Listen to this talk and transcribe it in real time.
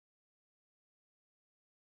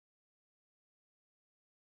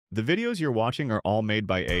The videos you're watching are all made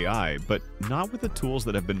by AI, but not with the tools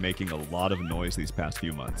that have been making a lot of noise these past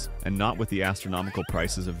few months, and not with the astronomical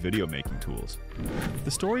prices of video making tools.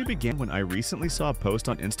 The story began when I recently saw a post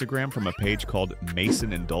on Instagram from a page called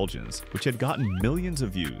Mason Indulgence, which had gotten millions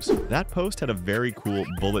of views. That post had a very cool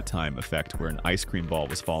bullet time effect where an ice cream ball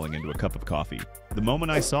was falling into a cup of coffee. The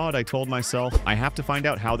moment I saw it, I told myself, I have to find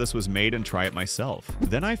out how this was made and try it myself.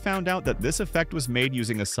 Then I found out that this effect was made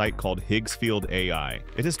using a site called Higgsfield AI.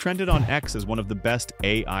 It has trended on X as one of the best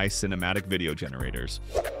AI cinematic video generators.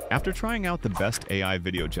 After trying out the best AI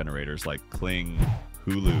video generators like Kling,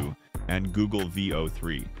 Hulu, and Google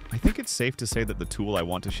VO3, I think it's safe to say that the tool I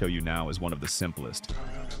want to show you now is one of the simplest,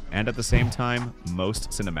 and at the same time, most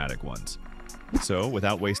cinematic ones. So,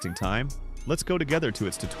 without wasting time, let's go together to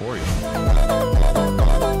its tutorial.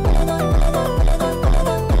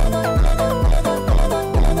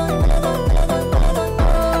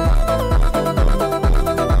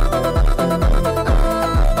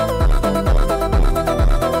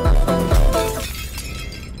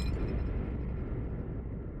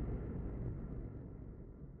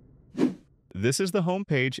 This is the home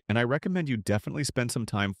page, and I recommend you definitely spend some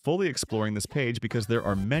time fully exploring this page because there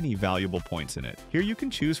are many valuable points in it. Here you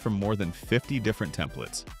can choose from more than 50 different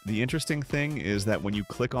templates. The interesting thing is that when you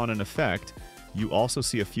click on an effect, you also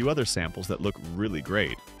see a few other samples that look really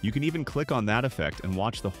great. You can even click on that effect and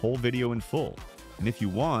watch the whole video in full. And if you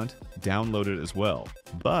want, download it as well.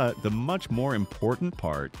 But the much more important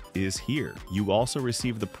part is here. You also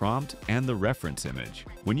receive the prompt and the reference image.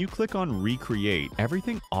 When you click on Recreate,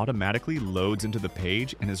 everything automatically loads into the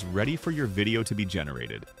page and is ready for your video to be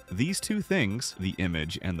generated. These two things, the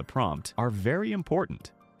image and the prompt, are very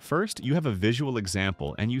important. First, you have a visual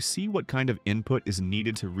example and you see what kind of input is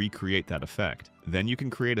needed to recreate that effect. Then you can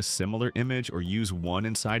create a similar image or use one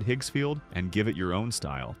inside Higgsfield and give it your own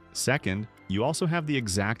style. Second, you also have the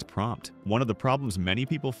exact prompt. One of the problems many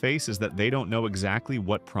people face is that they don't know exactly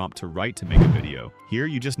what prompt to write to make a video. Here,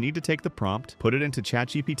 you just need to take the prompt, put it into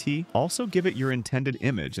ChatGPT, also give it your intended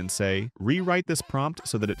image and say, rewrite this prompt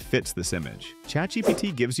so that it fits this image.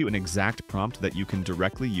 ChatGPT gives you an exact prompt that you can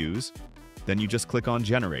directly use. Then you just click on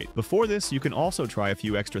Generate. Before this, you can also try a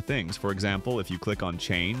few extra things. For example, if you click on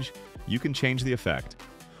Change, you can change the effect.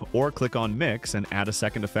 Or click on Mix and add a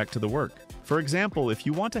second effect to the work. For example, if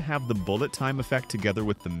you want to have the bullet time effect together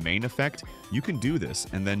with the main effect, you can do this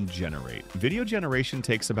and then generate. Video generation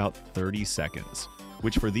takes about 30 seconds,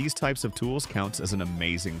 which for these types of tools counts as an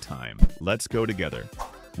amazing time. Let's go together.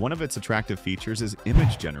 One of its attractive features is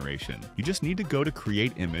image generation. You just need to go to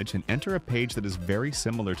Create Image and enter a page that is very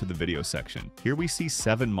similar to the video section. Here we see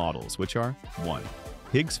 7 models, which are 1.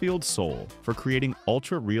 Higgsfield Soul, for creating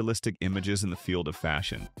ultra-realistic images in the field of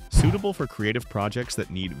fashion, suitable for creative projects that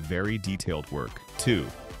need very detailed work. 2.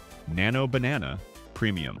 Nano Banana,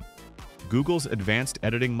 Premium, Google's advanced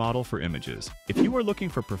editing model for images. If you are looking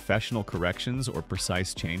for professional corrections or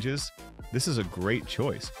precise changes, this is a great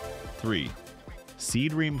choice. 3.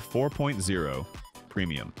 Seedream 4.0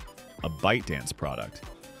 Premium, a ByteDance product.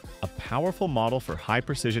 A powerful model for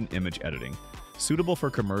high-precision image editing, suitable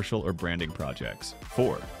for commercial or branding projects.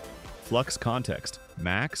 4. Flux Context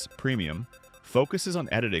Max Premium, focuses on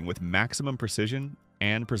editing with maximum precision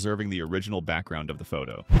and preserving the original background of the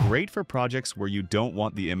photo. Great for projects where you don't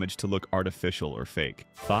want the image to look artificial or fake.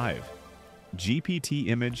 5. GPT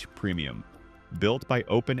Image Premium, built by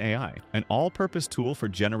OpenAI, an all-purpose tool for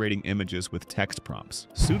generating images with text prompts,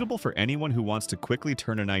 suitable for anyone who wants to quickly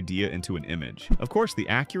turn an idea into an image. Of course, the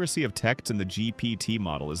accuracy of text in the GPT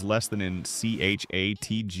model is less than in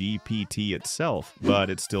ChatGPT itself, but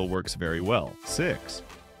it still works very well. 6.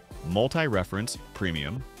 Multi-Reference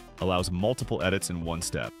Premium allows multiple edits in one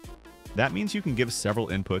step. That means you can give several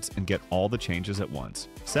inputs and get all the changes at once.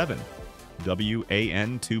 7.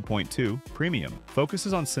 WAN 2.2 Premium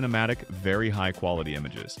focuses on cinematic, very high-quality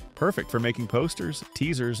images. Perfect for making posters,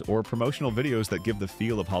 teasers, or promotional videos that give the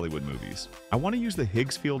feel of Hollywood movies. I want to use the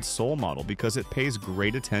Higgsfield Soul model because it pays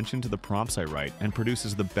great attention to the prompts I write and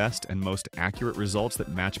produces the best and most accurate results that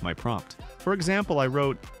match my prompt. For example, I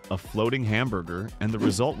wrote a floating hamburger and the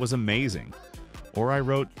result was amazing. Or I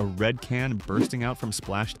wrote a red can bursting out from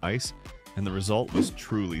splashed ice and the result was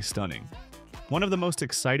truly stunning. One of the most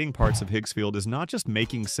exciting parts of Higgsfield is not just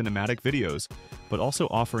making cinematic videos, but also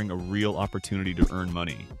offering a real opportunity to earn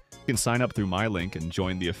money. You can sign up through my link and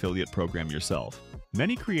join the affiliate program yourself.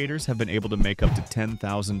 Many creators have been able to make up to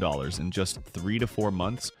 $10,000 in just 3 to 4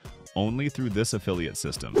 months only through this affiliate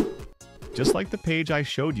system. Just like the page I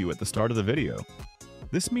showed you at the start of the video.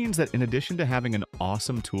 This means that in addition to having an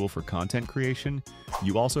awesome tool for content creation,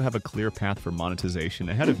 you also have a clear path for monetization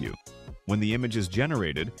ahead of you. When the image is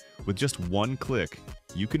generated, with just one click,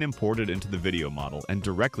 you can import it into the video model and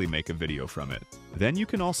directly make a video from it. Then you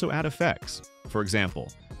can also add effects. For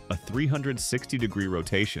example, a 360-degree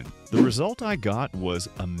rotation. The result I got was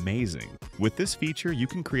amazing. With this feature, you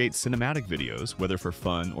can create cinematic videos, whether for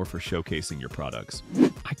fun or for showcasing your products.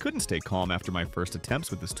 I couldn't stay calm after my first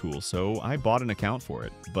attempts with this tool, so I bought an account for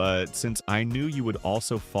it. But since I knew you would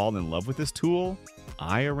also fall in love with this tool,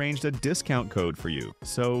 I arranged a discount code for you.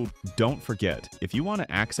 So don't forget, if you want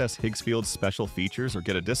to access Higgsfield's special features or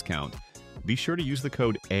get a discount, be sure to use the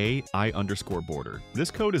code AI_border. This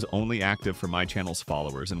code is only active for my channel's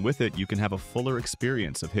followers, and with it, you can have a fuller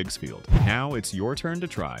experience of Higgsfield. Now it's your turn to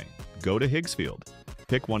try. Go to Higgsfield,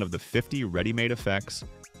 pick one of the 50 ready-made effects,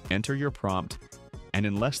 enter your prompt, and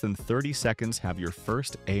in less than 30 seconds have your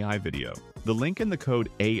first AI video. The link and the code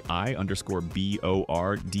AI_BORDER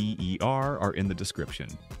are in the description.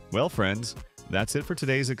 Well, friends, that's it for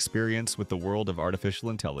today's experience with the world of artificial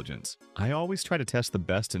intelligence. I always try to test the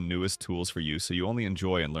best and newest tools for you so you only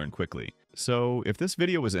enjoy and learn quickly. So if this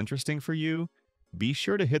video was interesting for you, be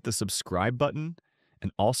sure to hit the subscribe button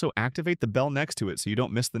and also activate the bell next to it so you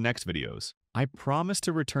don't miss the next videos. I promise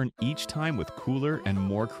to return each time with cooler and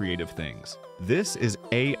more creative things. This is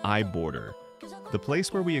AI Border, the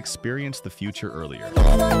place where we experience the future earlier.